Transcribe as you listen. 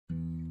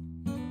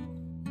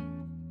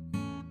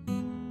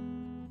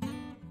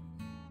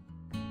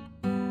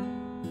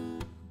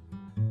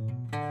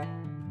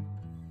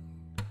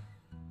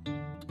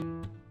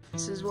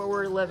This is where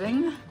we're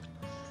living.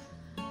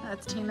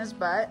 That's Tina's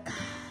butt.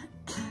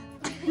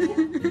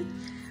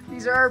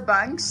 These are our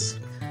bunks.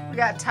 We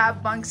got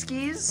top bunk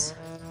skis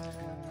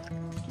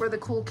where the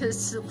cool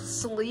kids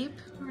sleep.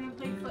 We're gonna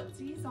play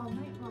footsies all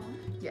night long.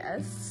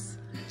 Yes.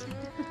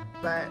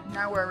 But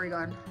now where are we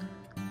going?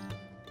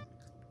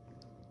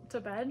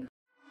 To bed.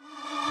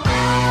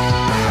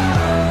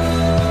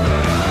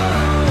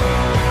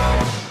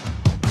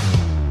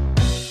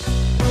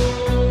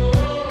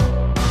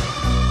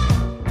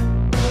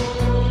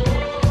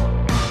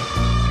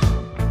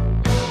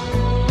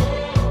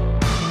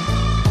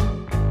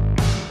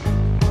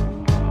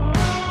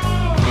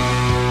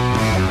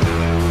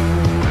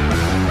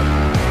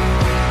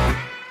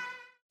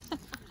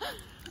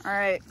 All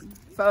right,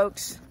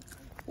 folks,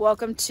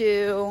 welcome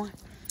to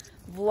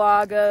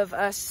vlog of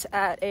us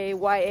at a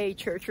YA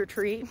church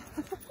retreat.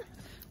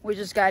 We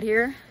just got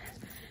here.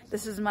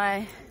 This is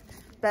my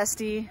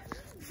bestie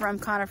from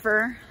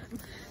Conifer.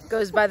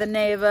 Goes by the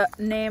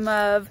name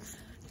of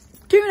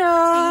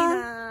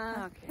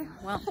Tuna. Okay,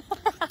 well,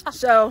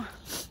 so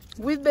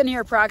we've been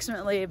here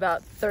approximately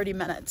about 30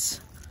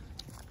 minutes.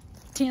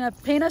 Tina,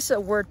 paint us a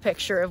word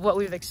picture of what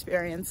we've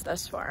experienced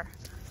thus far.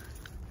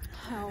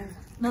 Oh,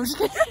 no, just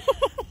kidding.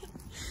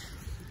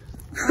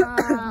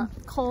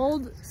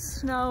 Cold,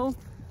 snow,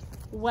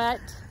 wet,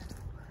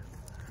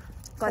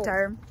 Flat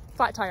tire.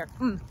 Flat tire.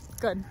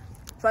 Good.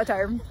 Flat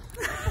tire.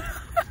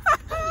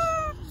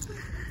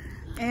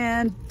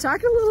 And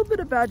talk a little bit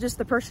about just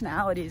the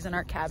personalities in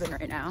our cabin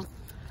right now.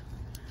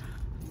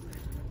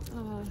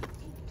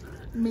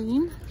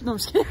 Mean. No, I'm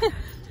just kidding.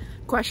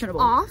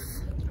 Questionable. Off.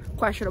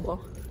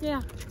 Questionable.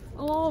 Yeah.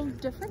 A little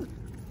different.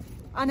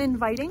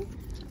 Uninviting.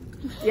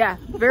 Yeah,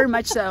 very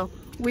much so.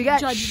 We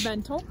got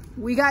judgmental.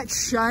 We got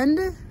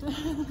shunned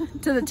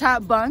to the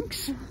top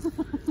bunks.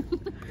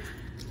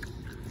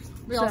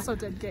 We also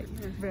did get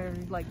here very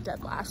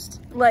dead last.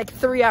 Like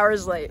 3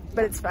 hours late,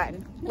 but it's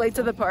fine. Late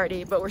to the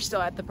party, but we're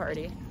still at the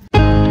party.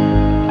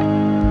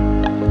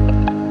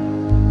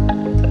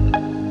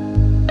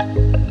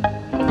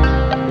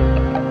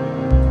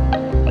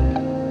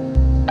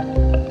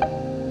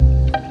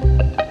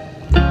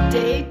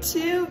 Day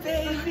 2,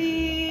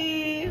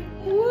 baby.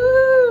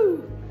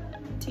 Woo!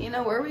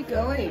 Tina, where are we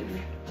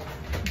going?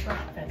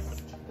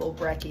 Breakfast. Little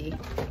brekkie.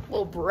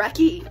 Little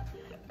brekkie.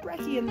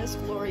 Brekkie in this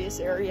glorious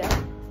area.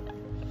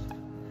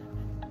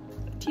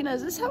 Tina,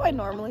 is this how I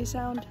normally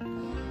sound?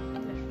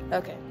 Yeah.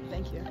 Okay,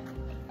 thank you.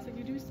 So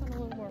you do sound a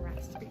little more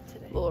raspy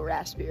today. A little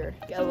raspier.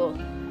 Got a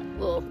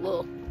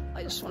little.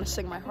 I just want to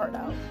sing my heart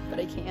out, but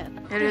I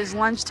can't. It is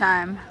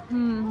lunchtime.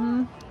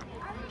 Mm-hmm.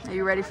 Are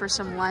you ready for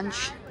some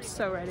lunch?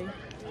 So ready.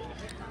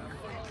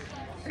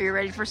 Are you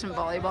ready for some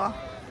volleyball?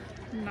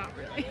 Not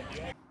really.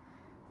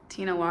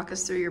 Tina, walk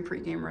us through your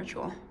pregame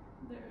ritual.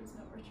 There is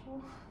no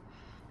ritual.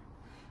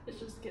 It's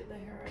just get the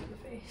hair out of the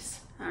face.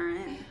 All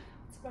right.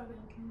 That's about it.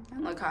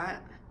 And look hot.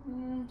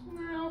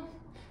 No.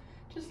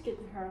 Just get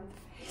the hair out of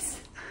the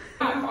face.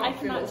 I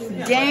cannot do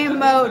that. Game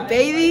mode,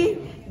 baby.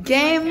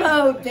 Game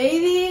mode,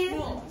 baby.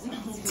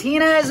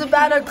 Tina is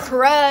about to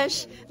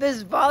crush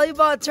this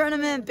volleyball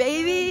tournament,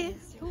 baby.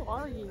 Who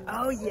are you?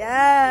 Oh,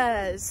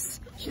 yes.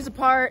 She's a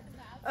part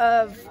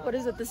of, what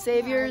is it, the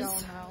Saviors? I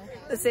don't know.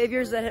 The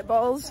Saviors that hit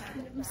balls.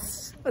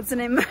 What's the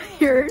name of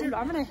your... Dude,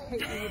 I'm gonna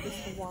hit you with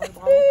this water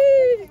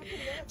bottle.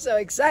 So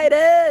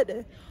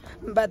excited.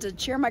 I'm about to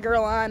cheer my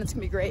girl on. It's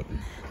gonna be great.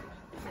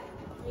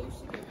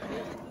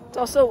 It's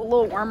also a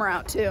little warmer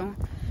out too,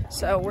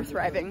 so we're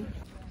thriving.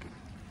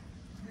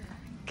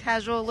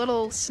 Casual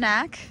little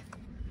snack.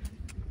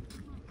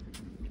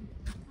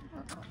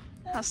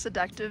 How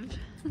seductive.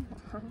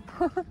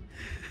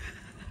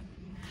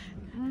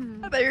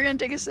 I thought you were gonna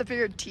take a sip of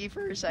your tea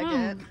for a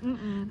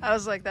second. I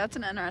was like, that's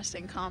an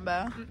interesting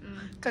combo.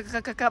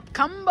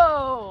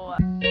 Combo!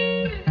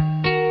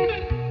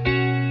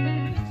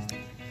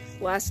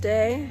 Last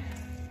day,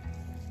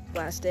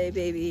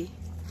 baby.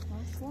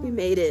 We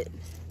made it.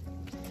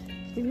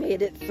 We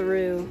made it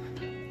through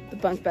the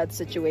bunk bed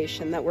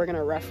situation that we're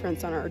gonna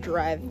reference on our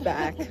drive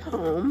back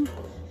home.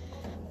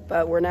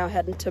 But we're now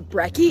heading to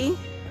Brekkie.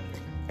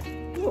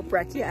 A little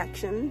Brekkie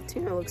action.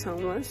 Tina looks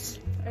homeless.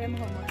 I am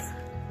homeless.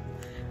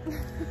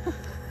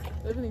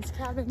 Live in these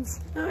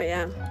cabins. Oh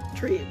yeah,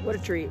 treat, what a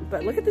treat.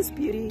 But look at this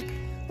beauty.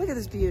 Look at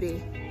this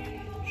beauty.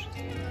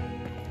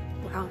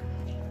 Wow,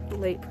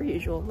 late per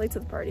usual, late to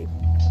the party.